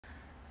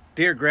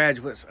Dear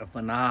graduates of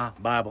Manah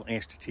Bible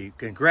Institute,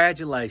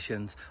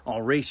 congratulations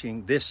on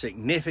reaching this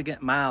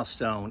significant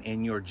milestone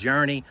in your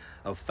journey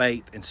of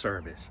faith and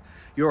service.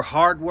 Your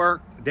hard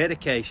work,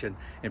 dedication,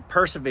 and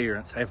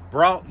perseverance have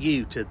brought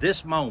you to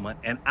this moment,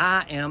 and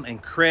I am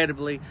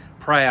incredibly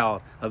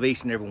proud of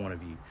each and every one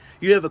of you.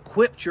 You have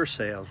equipped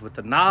yourselves with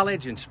the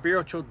knowledge and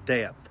spiritual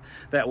depth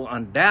that will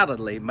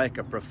undoubtedly make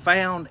a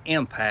profound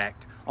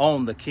impact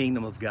on the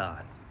kingdom of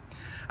God.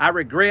 I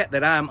regret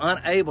that I am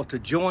unable to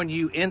join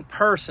you in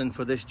person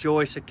for this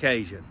joyous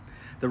occasion.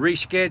 The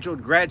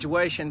rescheduled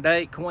graduation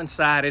date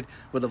coincided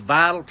with a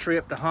vital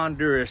trip to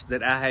Honduras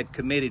that I had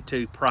committed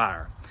to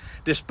prior.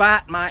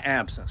 Despite my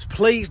absence,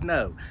 please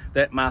know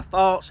that my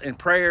thoughts and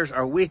prayers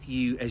are with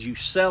you as you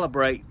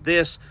celebrate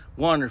this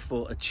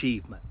wonderful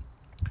achievement.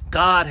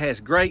 God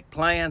has great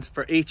plans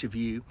for each of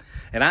you,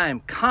 and I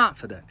am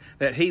confident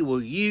that He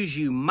will use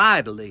you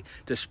mightily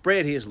to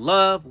spread His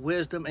love,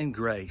 wisdom, and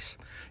grace.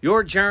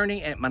 Your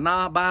journey at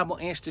Manah Bible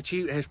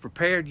Institute has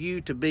prepared you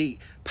to be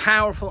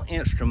powerful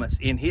instruments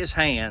in His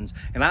hands,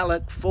 and I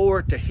look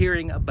forward to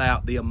hearing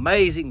about the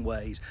amazing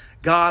ways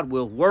God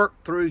will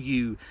work through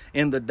you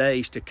in the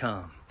days to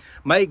come.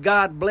 May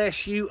God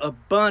bless you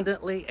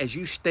abundantly as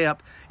you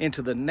step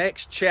into the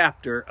next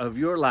chapter of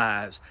your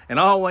lives. And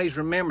always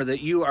remember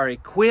that you are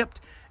equipped,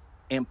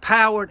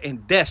 empowered,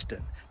 and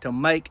destined to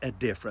make a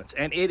difference.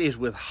 And it is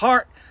with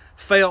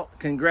heartfelt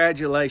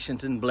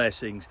congratulations and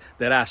blessings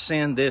that I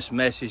send this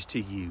message to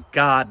you.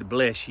 God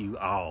bless you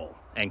all,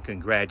 and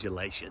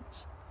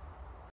congratulations.